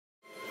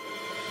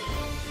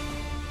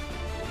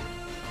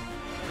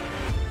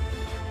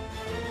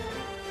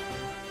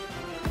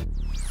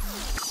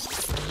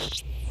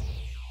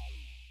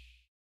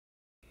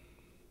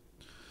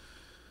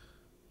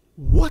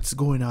What's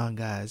going on,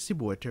 guys? It's your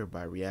boy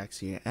Terabyt Reacts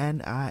here,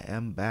 and I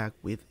am back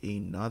with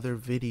another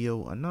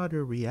video,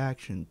 another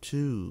reaction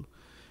to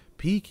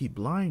Peaky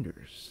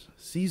Blinders.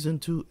 Season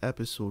 2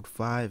 episode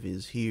 5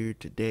 is here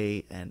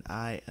today, and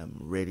I am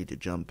ready to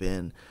jump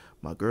in.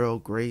 My girl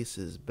Grace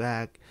is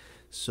back.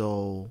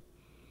 So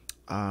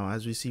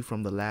as we see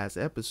from the last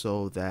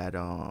episode that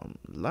a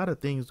lot of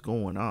things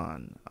going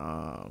on.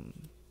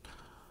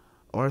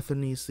 Arthur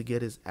needs to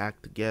get his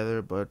act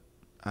together, but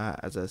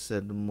as I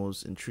said, the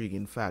most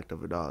intriguing fact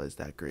of it all is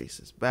that Grace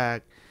is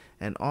back,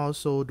 and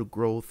also the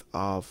growth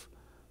of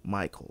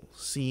Michael,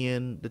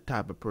 seeing the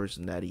type of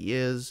person that he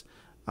is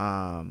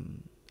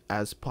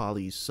as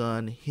Polly's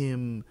son,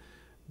 him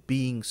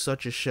being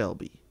such a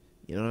Shelby.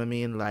 You know what I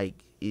mean?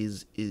 Like,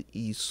 he's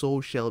so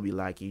Shelby,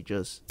 like he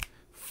just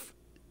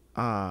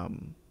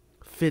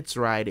fits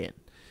right in.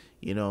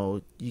 You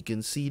know, you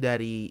can see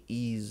that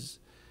he's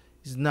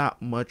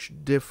not much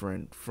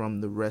different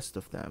from the rest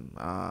of them.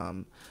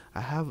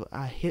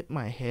 I hit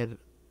my head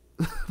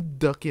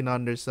ducking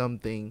under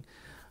something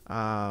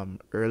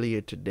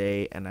earlier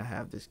today, and I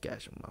have this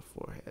gash on my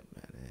forehead,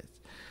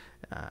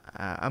 man.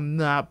 I'm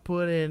not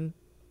putting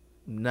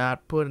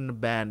a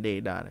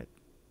band-aid on it.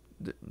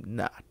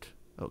 Not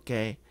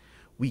okay.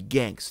 We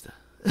gangsta.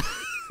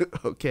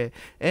 Okay.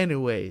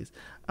 Anyways,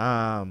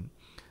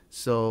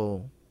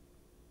 so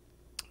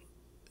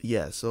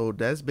yeah, so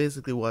that's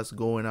basically what's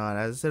going on.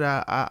 As I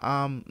said,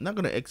 I'm not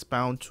gonna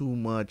expound too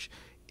much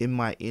in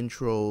my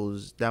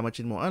intros that much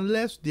anymore,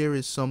 unless there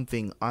is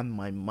something on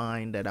my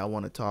mind that I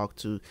want to talk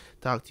to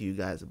you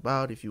guys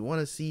about. If you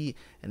want to see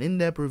an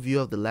in-depth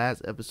review of the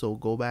last episode,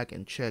 go back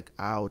and check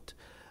out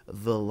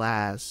the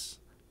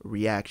last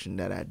reaction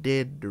that I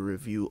did, the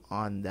review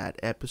on that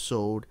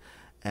episode.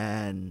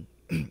 And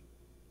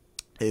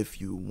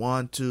if you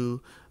want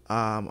to,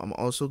 I'm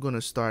also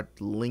gonna start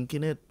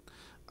linking it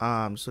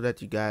so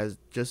that you guys,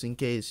 just in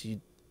case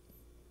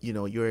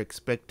you're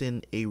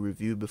expecting a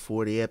review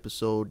before the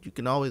episode, you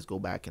can always go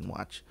back and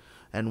watch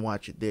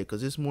it there,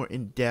 because it's more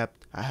in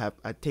depth.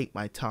 I take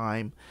my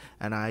time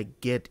and I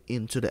get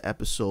into the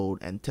episode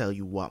and tell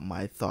you what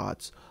my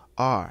thoughts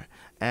are,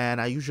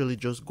 and I usually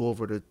just go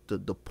over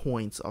the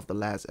points of the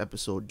last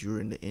episode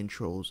during the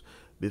intros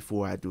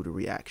before I do the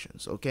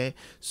reactions. Okay,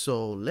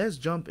 so let's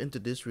jump into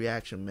this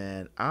reaction,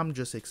 man. I'm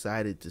just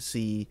excited to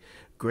see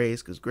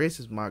Grace, because Grace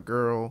is my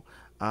girl.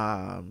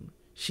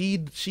 She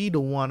the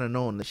one and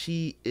only.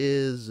 She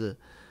is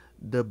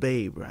the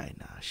babe right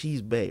now.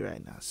 She's babe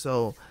right now.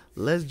 So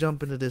let's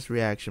jump into this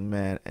reaction,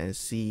 man, and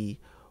see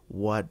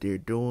what they're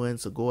doing.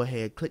 So go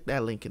ahead, click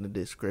that link in the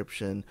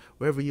description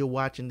wherever you're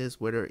watching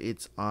this, whether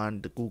it's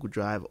on the Google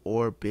Drive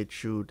or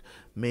BitChute.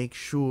 Make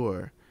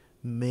sure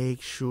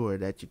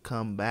that you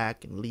come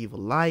back and leave a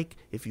like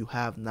if you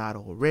have not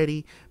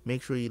already.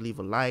 Make sure you leave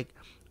a like.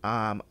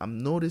 I'm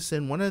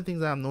noticing, one of the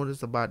things I've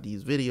noticed about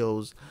these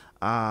videos,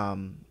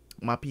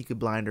 my Peaky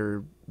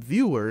Blinder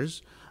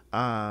viewers,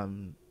 I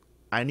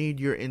need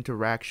your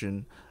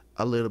interaction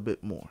a little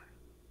bit more.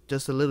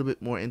 Just a little bit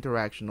more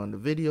interaction on the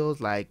videos.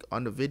 Like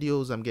on the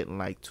videos, I'm getting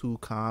like 2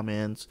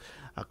 comments,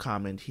 a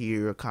comment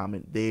here, a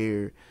comment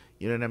there.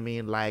 You know what I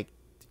mean? Like,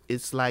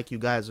 it's like you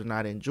guys are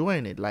not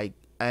enjoying it. Like,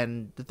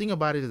 and the thing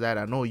about it is that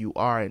I know you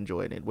are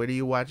enjoying it. Whether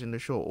you're watching the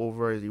show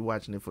over or you're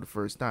watching it for the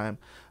first time,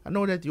 I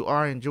know that you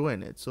are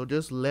enjoying it. So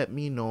just let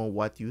me know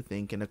what you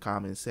think in the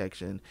comment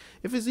section.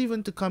 If it's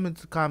even to come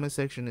into the comment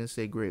section and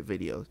say great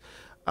videos.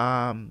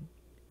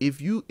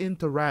 If you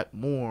interact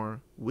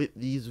more with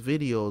these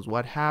videos,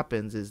 what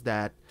happens is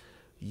that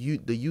the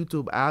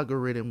YouTube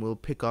algorithm will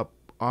pick up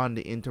on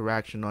the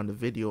interaction on the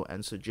video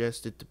and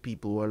suggest it to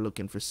people who are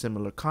looking for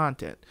similar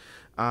content.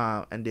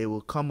 And they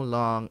will come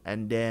along,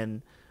 and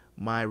then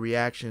my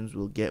reactions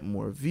will get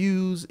more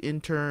views in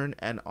turn.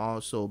 And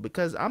also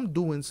because I'm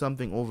doing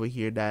something over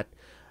here that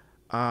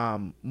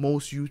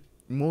most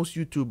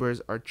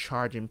YouTubers are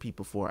charging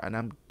people for, and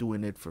I'm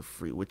doing it for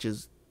free, which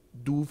is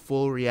do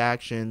full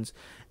reactions,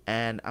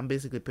 and I'm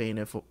basically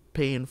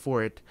paying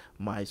for it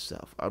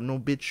myself. I know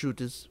BitChute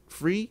is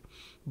free,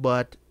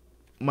 but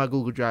my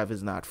Google Drive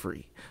is not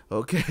free.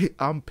 Okay,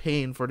 I'm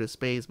paying for the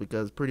space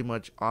because pretty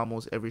much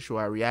almost every show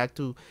I react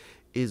to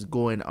is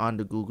going on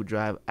the Google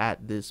Drive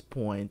at this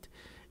point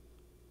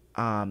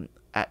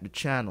at the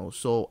channel.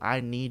 So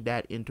I need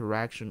that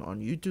interaction on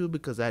YouTube,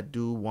 because I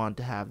do want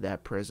to have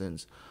that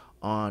presence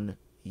on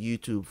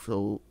YouTube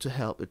to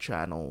help the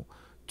channel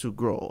to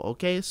grow.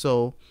 Okay,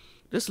 so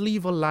just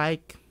leave a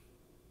like.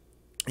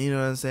 You know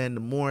what I'm saying?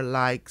 The more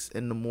likes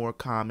and the more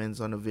comments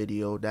on the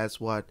video, that's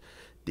what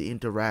the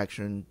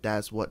interaction,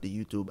 that's what the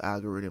YouTube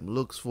algorithm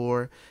looks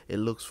for. It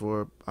looks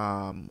for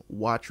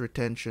watch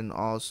retention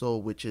also,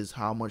 which is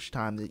how much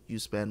time that you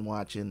spend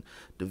watching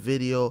the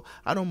video.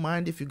 I don't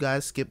mind if you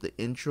guys skip the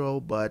intro,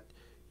 but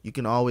you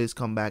can always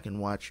come back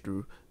and watch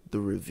through the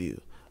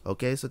review.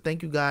 Okay, so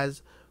thank you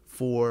guys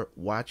for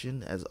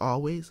watching. As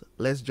always,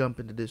 let's jump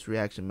into this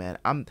reaction, man.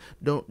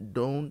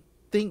 Don't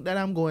think that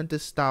I'm going to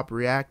stop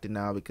reacting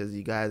now because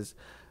you guys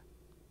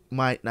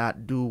might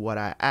not do what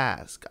I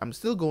ask. I'm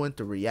still going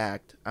to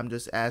react. I'm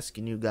just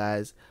asking you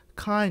guys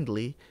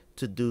kindly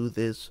to do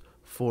this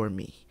for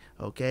me.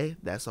 Okay,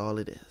 that's all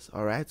it is.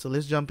 All right, so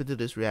let's jump into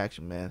this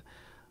reaction, man.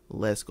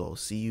 Let's go.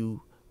 See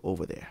you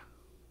over there.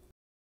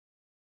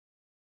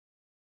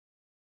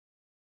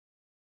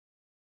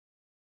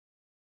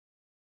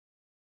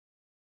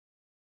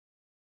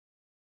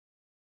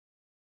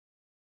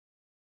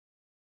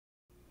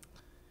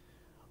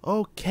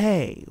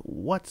 Okay,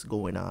 what's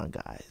going on,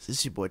 guys? This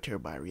is your boy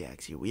Terabyt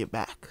Reacts here. We are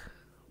back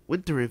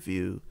with the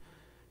review.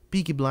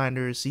 Peaky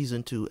Blinders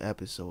Season 2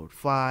 Episode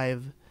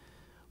 5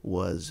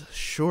 was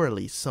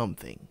surely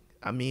something.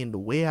 I mean, the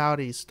way how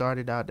they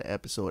started out the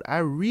episode, I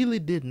really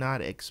did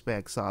not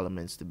expect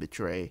Solomons to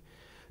betray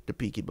the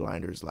Peaky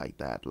Blinders like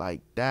that. Like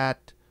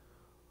that,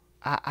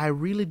 I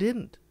really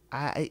didn't.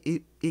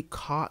 It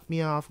caught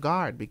me off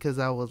guard because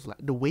I was like,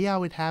 the way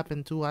how it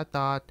happened too. I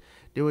thought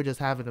they were just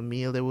having a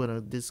meal. They were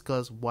gonna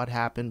discuss what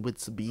happened with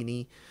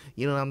Sabini.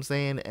 You know what I'm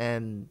saying?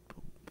 And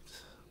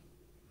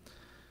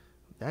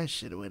that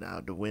shit went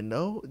out the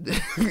window.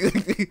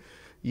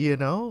 You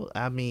know,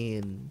 I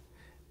mean,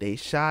 they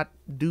shot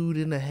dude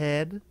in the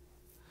head,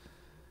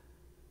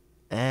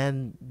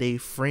 and they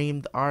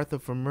framed Arthur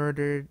for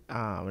murder.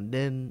 And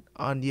then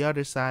on the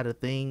other side of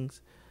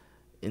things,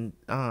 and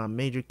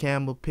Major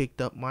Campbell picked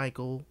up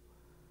Michael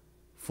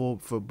for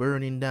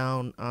burning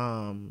down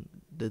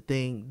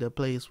the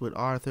place with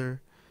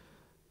Arthur.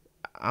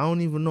 I don't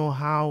even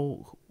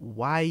know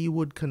why you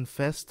would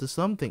confess to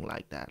something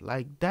like that.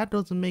 Like, that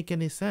doesn't make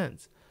any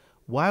sense.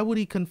 Why would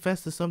he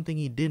confess to something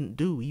he didn't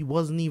do? He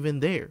wasn't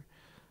even there.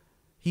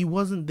 He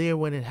wasn't there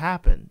when it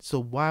happened.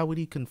 So why would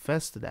he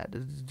confess to that?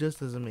 It just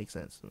doesn't make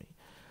sense to me.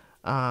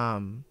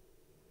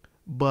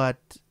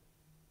 But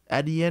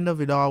at the end of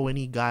it all, when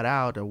he got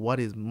out, and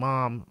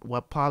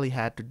what Polly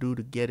had to do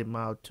to get him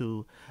out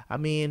too. I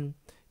mean,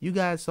 you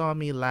guys saw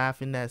me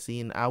laugh in that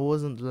scene. I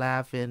wasn't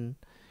laughing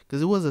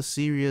because it was a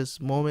serious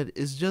moment.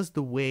 It's just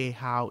the way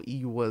how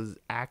he was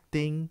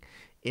acting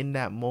in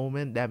that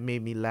moment that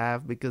made me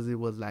laugh, because it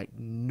was like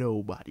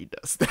nobody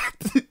does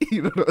that.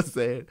 You know what I'm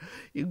saying?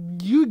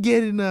 You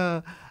getting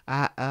a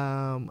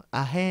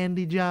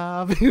handy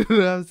job. You know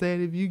what I'm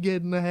saying? If you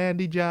getting a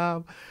handy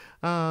job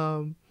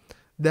down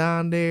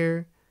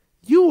there,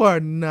 you are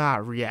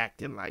not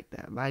reacting like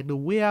that. Like, the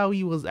way how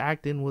he was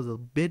acting was a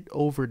bit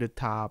over the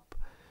top.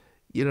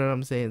 You know what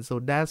I'm saying?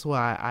 So that's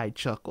why I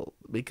chuckled,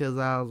 because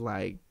I was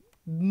like,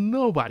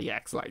 nobody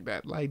acts like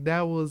that. Like,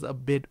 that was a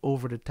bit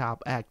over the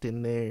top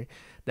acting there.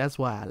 That's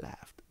why I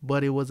laughed.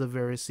 But it was a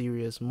very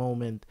serious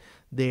moment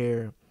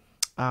there.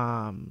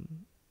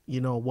 You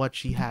know, what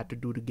she had to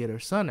do to get her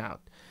son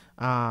out.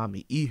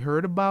 He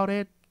heard about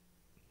it,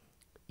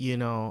 you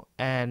know,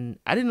 and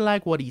I didn't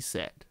like what he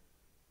said.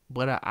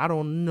 But I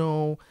don't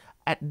know.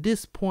 At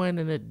this point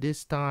and at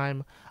this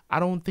time, I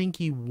don't think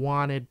he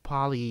wanted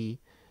Polly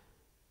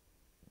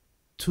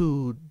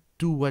to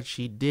do what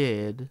she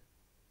did.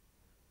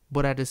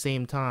 But at the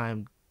same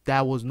time,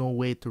 that was no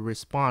way to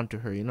respond to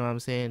her. You know what I'm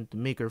saying? To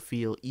make her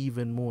feel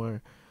even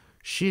more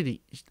shitty,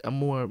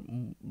 more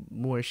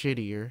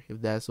shittier,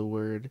 if that's a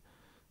word,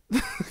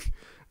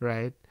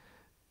 right?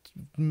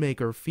 Make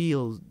her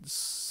feel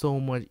so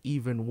much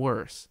even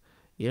worse.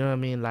 You know what I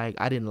mean? Like,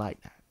 I didn't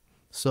like that.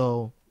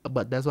 So,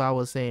 but that's why I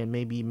was saying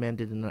maybe he meant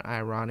it in an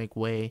ironic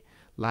way,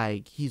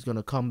 like he's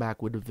gonna come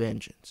back with a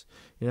vengeance.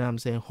 You know what I'm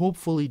saying?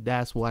 Hopefully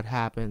that's what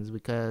happens,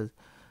 because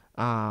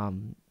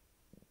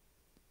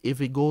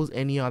if it goes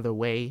any other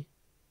way,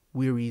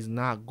 where he's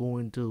not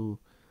going to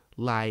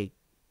like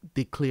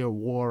declare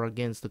war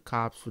against the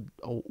cops for,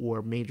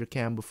 or Major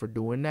Campbell for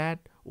doing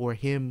that, or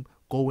him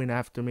going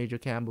after Major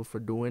Campbell for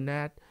doing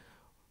that.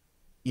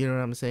 You know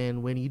what I'm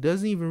saying? When he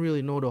doesn't even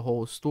really know the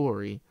whole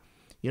story.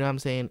 You know what I'm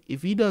saying?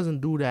 If he doesn't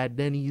do that,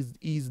 then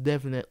he's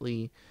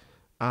definitely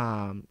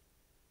gonna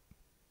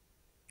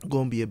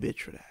be a bitch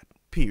for that.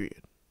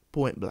 Period.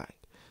 Point blank.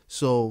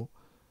 So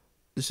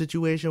the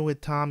situation with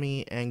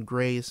Tommy and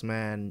Grace,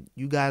 man,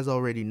 you guys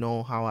already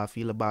know how I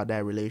feel about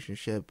that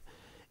relationship.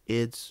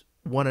 It's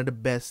one of the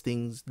best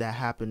things that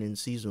happened in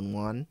season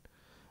 1.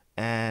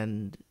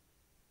 And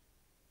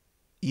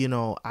you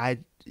know,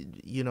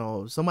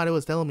 somebody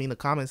was telling me in the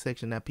comment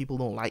section that people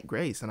don't like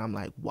Grace, and I'm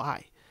like,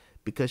 why?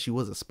 Because she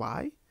was a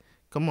spy?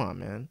 Come on,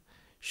 man.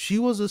 She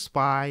was a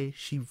spy.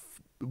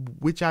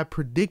 Which I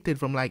predicted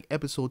from like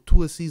episode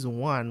 2 of season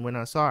 1. When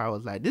I saw her, I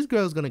was like, this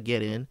girl's gonna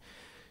get in.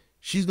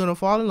 She's gonna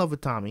fall in love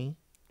with Tommy.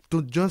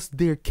 Just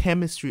their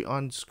chemistry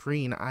on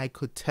screen, I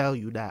could tell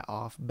you that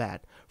off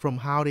bat. From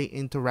how they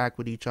interact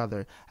with each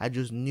other, I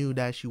just knew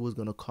that she was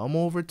gonna come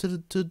over to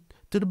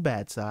the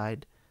bad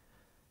side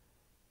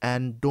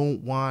and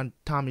don't want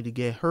Tommy to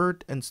get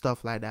hurt and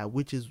stuff like that,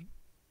 which is,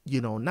 you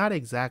know, not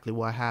exactly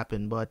what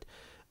happened, but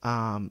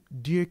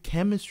their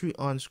chemistry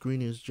on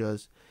screen is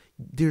just,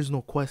 there's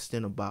no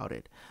question about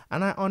it.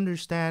 And I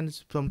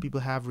understand some people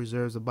have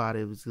reserves about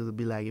it. It's gonna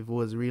be like, if it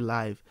was real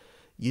life,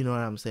 you know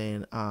what I'm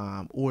saying,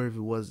 or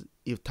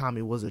if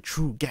Tommy was a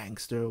true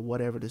gangster,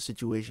 whatever the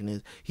situation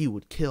is, he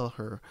would kill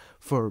her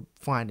for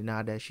finding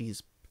out that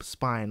she's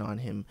spying on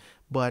him.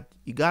 But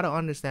you got to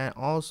understand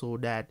also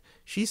that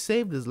she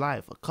saved his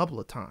life a couple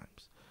of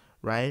times,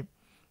 right?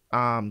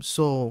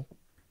 So,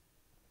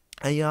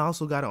 and you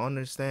also got to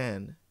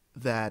understand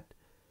that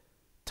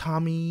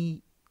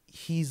Tommy,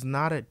 he's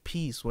not at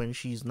peace when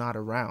she's not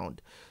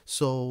around.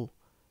 So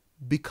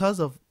because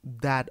of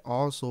that,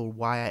 also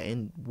why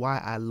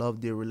I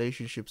love their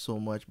relationship so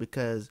much,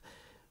 because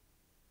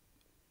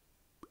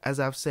as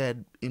I've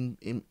said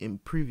in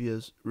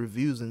previous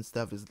reviews and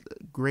stuff, is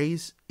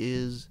Grace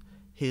is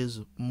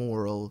his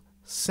moral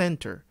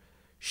center.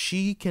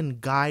 She can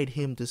guide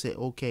him to say,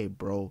 okay,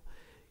 bro,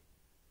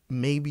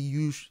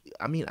 maybe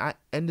I mean,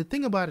 and the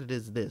thing about it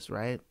is this,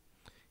 right?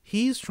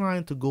 He's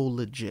trying to go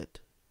legit.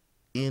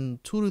 In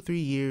 2 to 3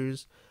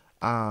 years,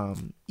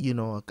 as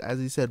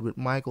he said, with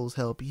Michael's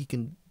help, he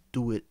can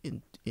do it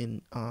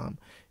in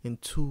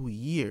 2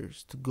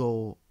 years to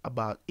go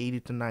about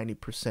 80 to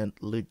 90%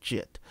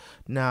 legit.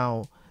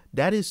 Now,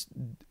 that is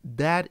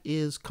that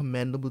is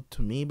commendable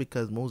to me,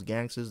 because most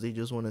gangsters, they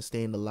just want to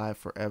stay in the life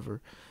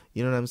forever.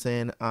 You know what I'm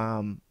saying?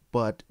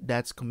 But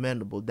that's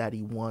commendable that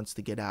he wants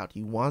to get out.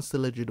 He wants to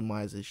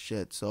legitimize his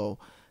shit. So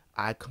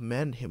I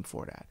commend him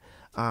for that.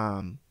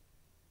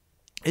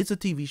 It's a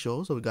TV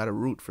show, so we gotta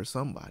root for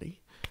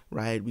somebody,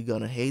 right? We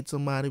gonna hate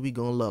somebody, we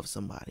gonna love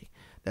somebody.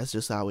 That's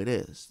just how it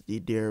is.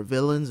 There are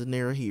villains and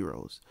there are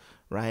heroes,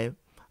 right?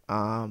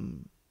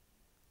 Um,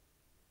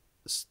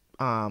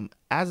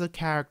 as a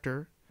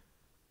character,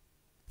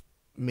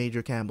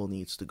 Major Campbell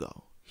needs to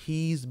go.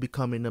 He's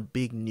becoming a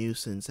big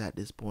nuisance at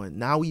this point.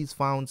 Now he's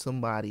found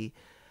somebody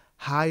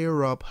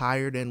higher up,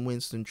 higher than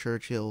Winston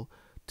Churchill,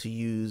 to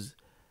use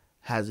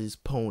as his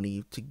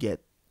pony to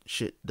get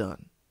shit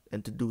done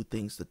and to do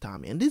things to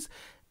Tommy. And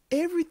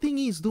everything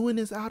he's doing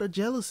is out of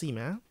jealousy,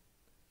 man.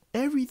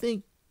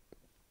 Everything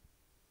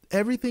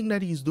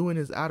that he's doing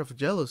is out of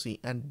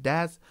jealousy, and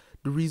that's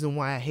the reason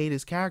why I hate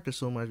his character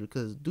so much.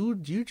 Because,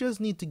 dude, you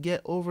just need to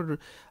get over the.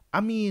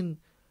 I mean,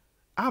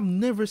 I've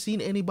never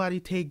seen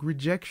anybody take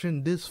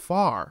rejection this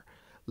far.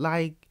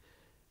 Like,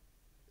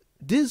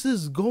 this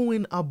is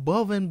going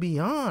above and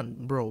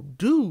beyond, bro.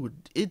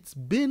 Dude,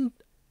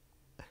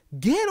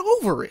 get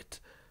over it.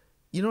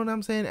 You know what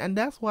I'm saying? And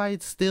that's why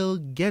it still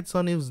gets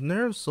on his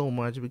nerves so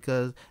much,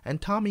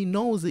 and Tommy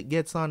knows it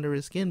gets under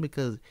his skin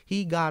because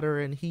he got her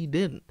and he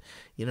didn't.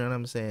 You know what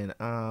I'm saying?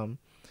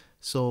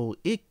 So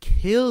it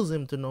kills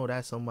him to know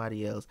that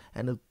somebody else,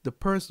 and the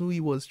person who he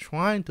was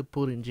trying to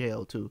put in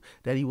jail too,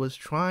 that he was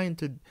trying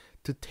to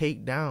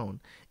take down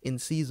in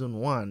season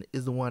 1,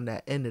 is the one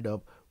that ended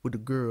up with the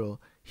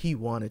girl he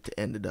wanted to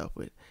end it up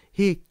with.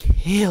 It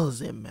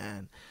kills him,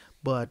 man.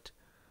 But,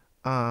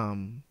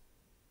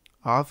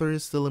 Arthur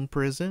is still in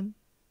prison.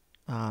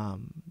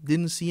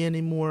 Didn't see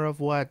any more of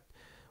what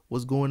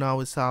was going on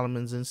with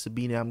Solomons and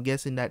Sabina. I'm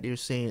guessing that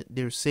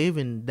they're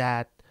saving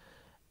that,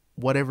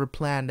 whatever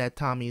plan that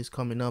Tommy is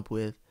coming up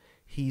with,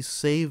 he's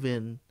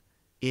saving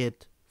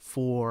it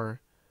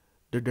for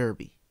the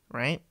Derby,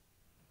 right?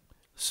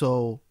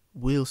 So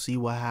we'll see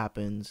what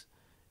happens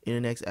in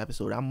the next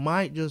episode. I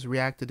might just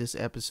react to this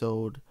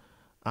episode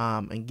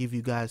and give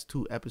you guys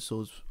 2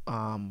 episodes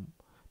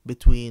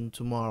between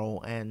tomorrow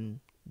and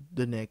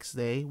the next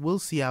day. We'll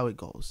see how it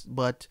goes,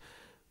 but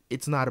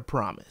it's not a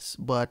promise.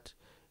 But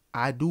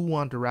I do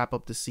want to wrap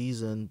up the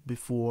season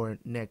before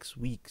next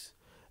week's,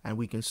 and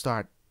we can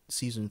start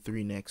season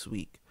 3 next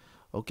week.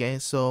 Okay,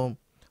 so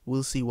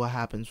we'll see what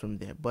happens from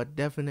there. But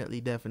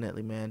definitely,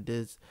 man,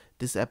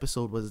 this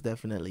episode was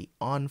definitely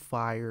on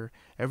fire.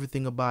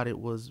 Everything about it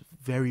was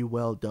very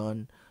well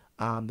done.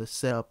 The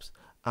setups,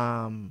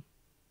 I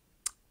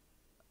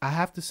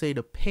have to say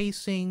the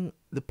pacing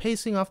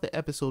of the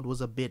episode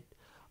was a bit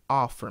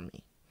off for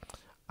me.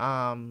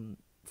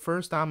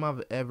 First time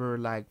I've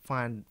ever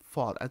find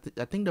fault. I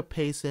think the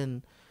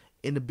pacing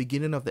in the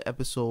beginning of the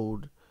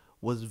episode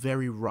was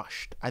very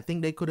rushed. I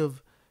think they could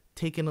have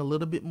taken a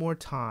little bit more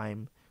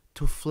time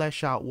to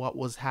flesh out what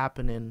was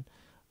happening,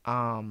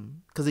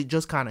 because it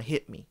just kind of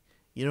hit me.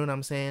 You know what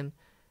I'm saying?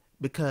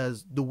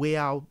 Because the way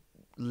our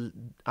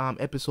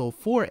episode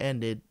 4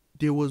 ended,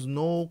 there was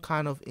no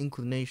kind of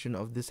inclination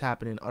of this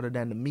happening other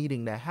than the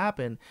meeting that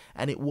happened,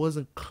 and it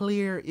wasn't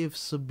clear if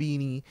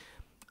Sabini,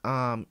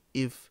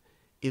 if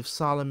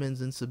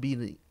Solomons and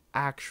Sabini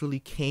actually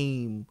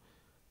came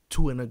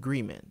to an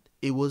agreement.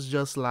 It was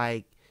just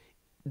like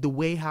the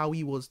way how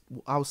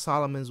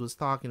Solomons was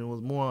talking. It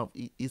was more of,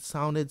 it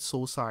sounded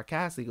so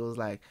sarcastic. It was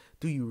like,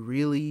 do you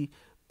really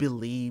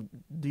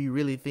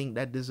think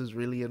that this is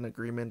really an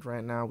agreement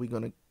right now? We're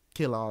gonna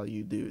kill all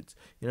you dudes.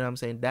 You know what I'm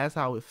saying? That's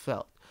how it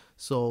felt.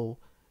 So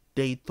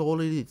they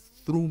totally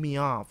threw me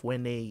off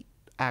when they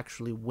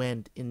actually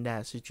went in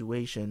that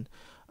situation,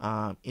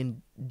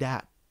 in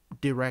that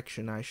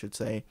direction, I should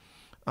say,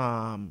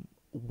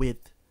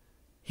 with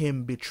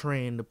him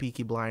betraying the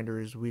Peaky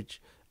Blinders,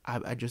 which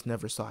I just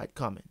never saw it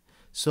coming.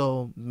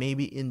 So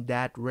maybe in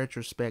that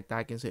retrospect,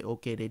 I can say,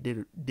 okay,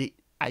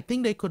 I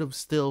think they could have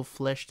still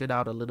fleshed it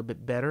out a little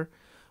bit better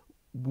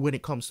when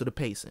it comes to the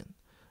pacing.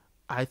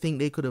 I think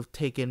they could have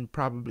taken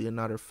probably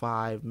another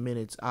 5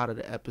 minutes out of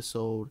the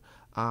episode.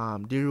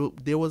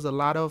 There was a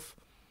lot of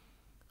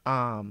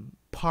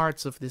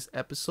parts of this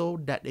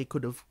episode that they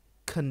could have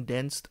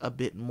condensed a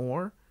bit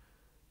more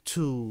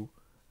to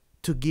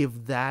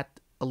give that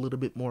a little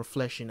bit more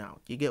fleshing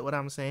out. You get what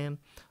I'm saying?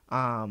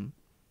 Um,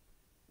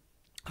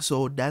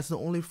 so that's the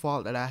only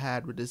fault that I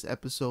had with this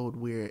episode,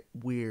 where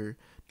we're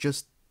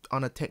just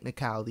on a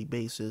technicality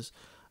basis,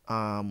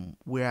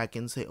 where I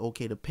can say,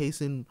 okay, the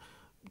pacing,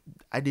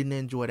 I didn't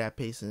enjoy that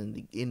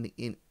pacing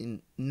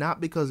in not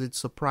because it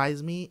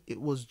surprised me.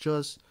 It was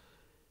just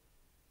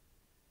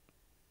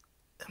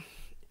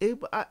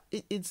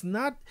it's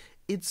not,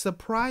 it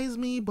surprised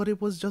me, but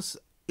it was just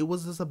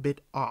a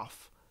bit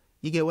off.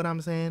 You get what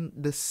I'm saying?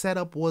 The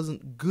setup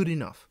wasn't good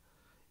enough.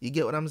 You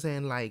get what I'm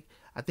saying? Like,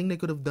 I think they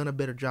could have done a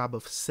better job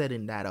of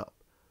setting that up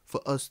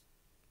for us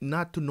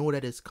not to know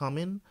that it's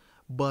coming,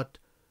 but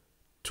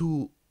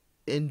to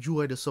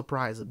enjoy the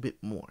surprise a bit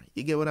more.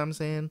 You get what I'm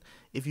saying?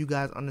 If you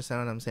guys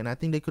understand what I'm saying, I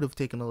think they could have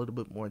taken a little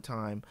bit more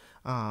time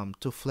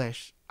to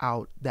flesh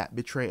out that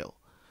betrayal.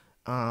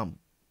 Um,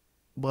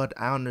 but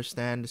I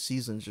understand the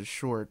seasons are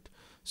short,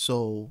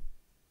 so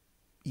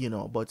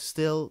but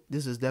still,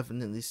 this is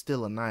definitely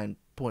still a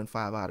 9.5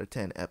 out of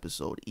 10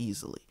 episode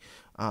easily.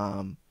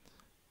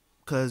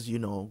 Because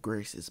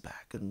Grace is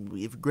back, and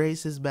if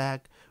Grace is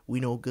back,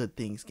 we know good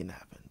things can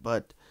happen.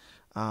 But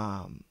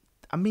I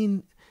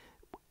mean,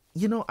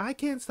 I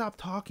can't stop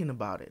talking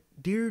about it.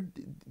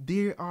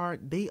 They are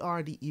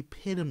the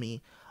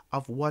epitome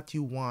of what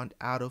you want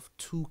out of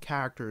two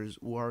characters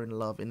who are in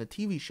love in a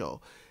TV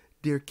show.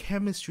 Their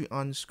chemistry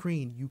on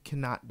screen, you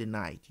cannot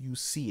deny it. You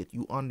see it,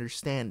 you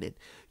understand it,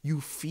 you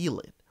feel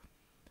it,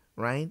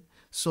 right?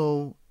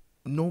 So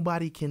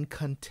nobody can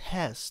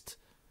contest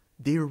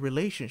their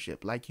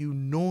relationship. Like,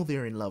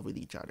 they're in love with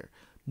each other.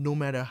 No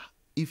matter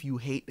if you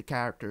hate the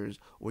characters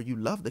or you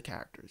love the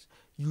characters,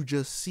 you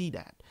just see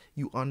that.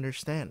 You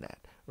understand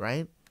that,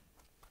 right?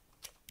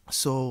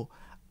 So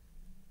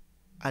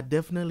I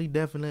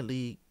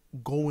definitely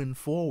going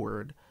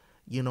forward,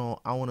 I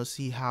want to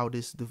see how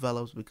this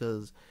develops,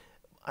 because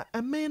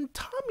man,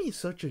 Tommy's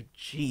such a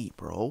G,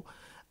 bro.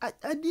 I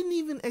didn't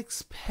even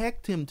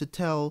expect him to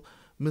tell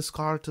Miss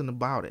Carlton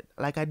about it.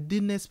 Like, I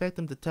didn't expect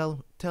him to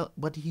tell,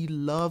 but he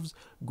loves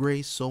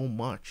Grace so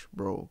much,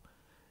 bro,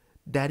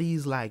 that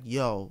he's like,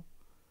 yo,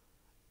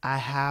 I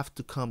have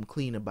to come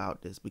clean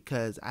about this,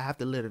 because I have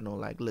to let her know,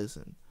 like,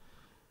 listen,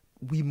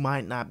 we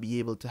might not be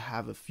able to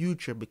have a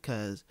future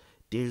because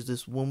there's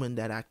this woman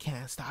that I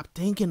can't stop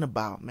thinking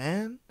about,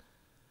 man.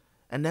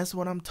 And that's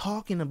what I'm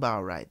talking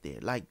about right there.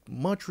 Like,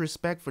 much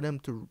respect for them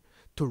to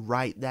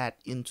write that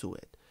into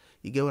it.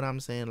 You get what I'm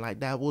saying? Like,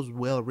 that was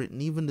well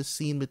written. Even the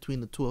scene between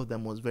the two of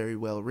them was very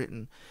well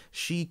written.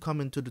 She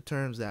coming to the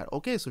terms that,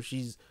 okay, so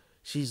she's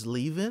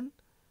leaving.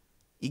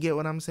 You get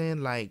what I'm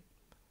saying? Like,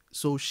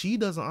 so she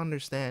doesn't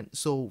understand.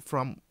 So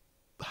from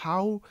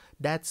how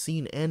that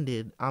scene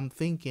ended, I'm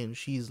thinking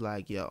she's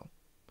like, yo,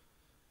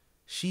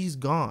 she's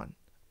gone,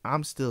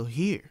 I'm still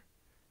here.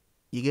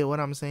 You get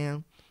what I'm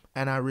saying?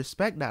 And I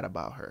respect that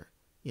about her.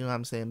 You know what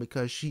I'm saying?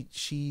 Because she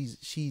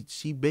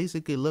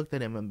basically looked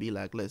at him and be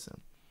like, listen,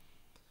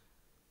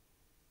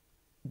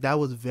 that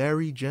was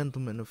very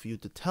gentleman of you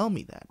to tell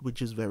me that,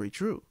 which is very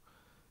true.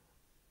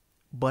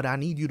 But I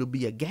need you to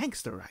be a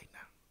gangster right now.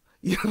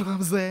 You know what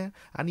I'm saying?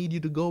 I need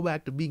you to go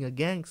back to being a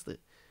gangster.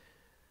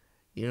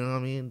 You know what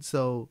I mean?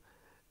 So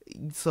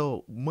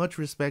much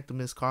respect to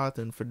Miss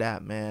Carlton for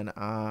that, man.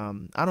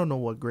 I don't know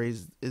what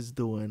Grace is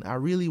doing. I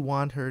really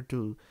want her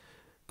to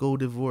go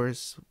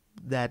divorce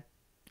that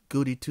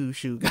goody two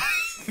shoe guy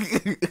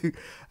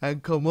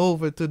and come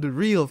over to the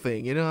real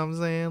thing. You know what I'm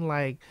saying?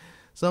 Like,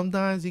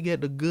 sometimes you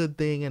get the good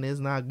thing and it's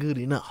not good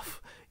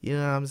enough. You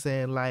know what I'm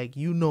saying? Like,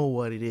 you know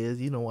what it is.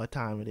 You know what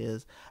time it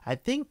is. I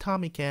think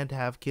Tommy can't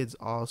have kids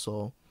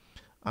also.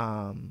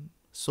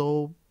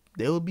 So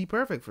they would be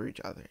perfect for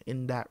each other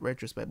in that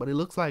retrospect. But it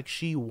looks like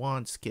she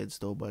wants kids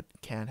though, but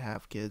can't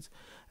have kids.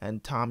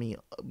 And Tommy,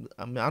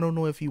 I mean, I don't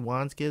know if he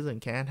wants kids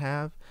and can't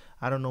have.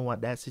 I don't know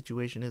what that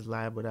situation is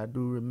like, but I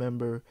do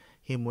remember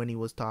him when he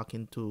was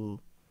talking to,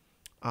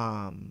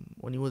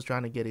 when he was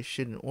trying to get his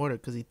shit in order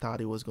because he thought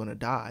he was gonna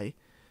die.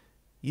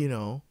 You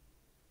know,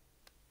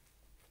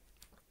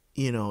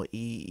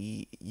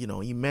 he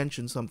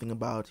mentioned something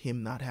about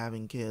him not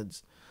having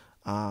kids.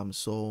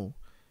 So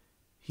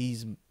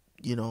he's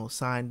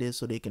signed this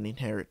so they can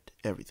inherit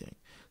everything.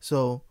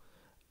 So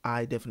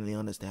I definitely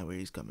understand where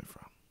he's coming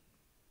from.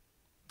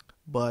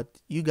 But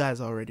you guys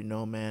already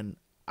know, man,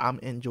 I'm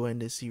enjoying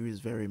this series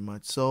very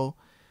much. So,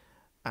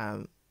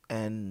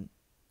 and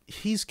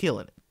he's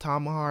killing it.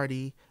 Tom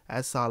Hardy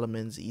as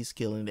Solomon's, he's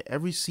killing it.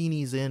 Every scene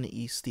he's in,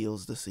 he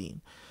steals the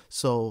scene.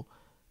 So,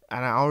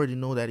 and I already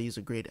know that he's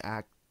a great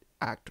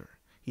actor.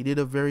 He did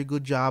a very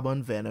good job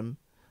on Venom.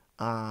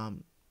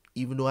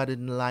 Even though I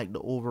didn't like the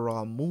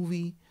overall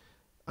movie,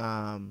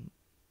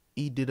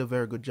 he did a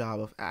very good job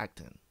of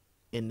acting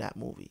in that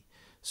movie.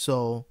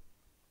 So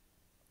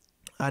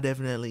I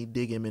definitely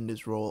dig him in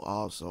this role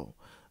also.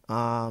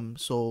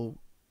 So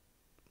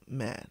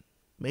man,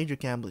 Major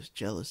Campbell is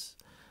jealous.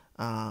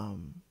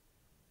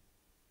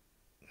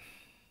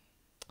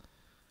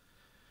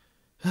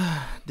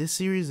 This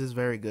series is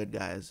very good,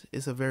 guys.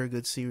 It's a very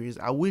good series.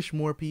 I wish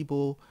more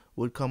people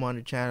would come on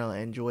the channel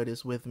and enjoy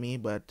this with me.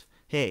 But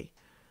hey,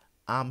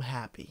 I'm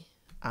happy.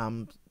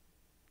 I'm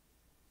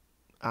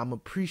I'm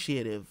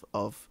appreciative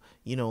of,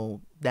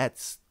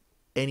 that's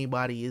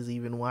anybody is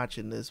even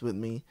watching this with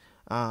me.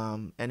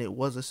 And it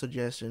was a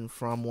suggestion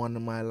from one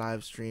of my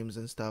live streams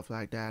and stuff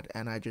like that,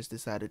 and I just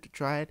decided to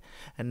try it,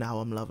 and now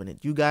I'm loving it.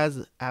 You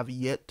guys have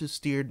yet to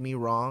steered me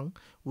wrong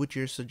with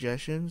your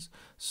suggestions,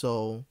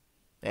 so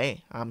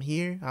hey, I'm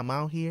here, I'm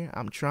out here,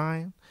 I'm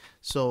trying.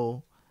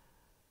 So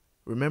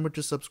remember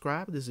to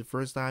subscribe. This is the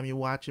first time you're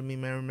watching me,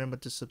 man. Remember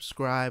to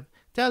subscribe.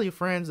 Tell your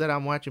friends that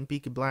I'm watching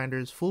Peaky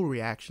Blinders full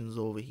reactions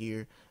over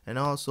here. And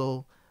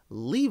also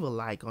leave a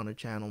like on the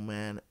channel,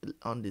 man,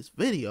 on this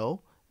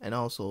video. And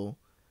also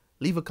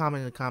leave a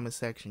comment in the comment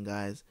section,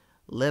 guys.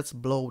 Let's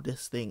blow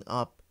this thing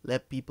up.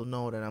 Let people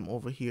know that I'm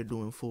over here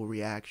doing full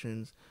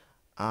reactions.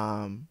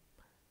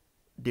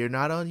 They're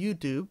not on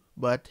YouTube,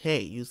 but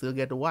hey, you still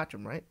get to watch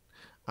them, right?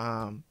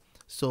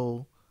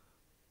 So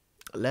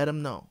let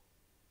them know.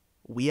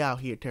 We out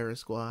here, Terror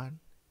Squad.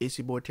 It's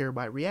your boy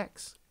Terabyt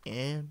Reacts,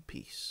 and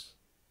peace.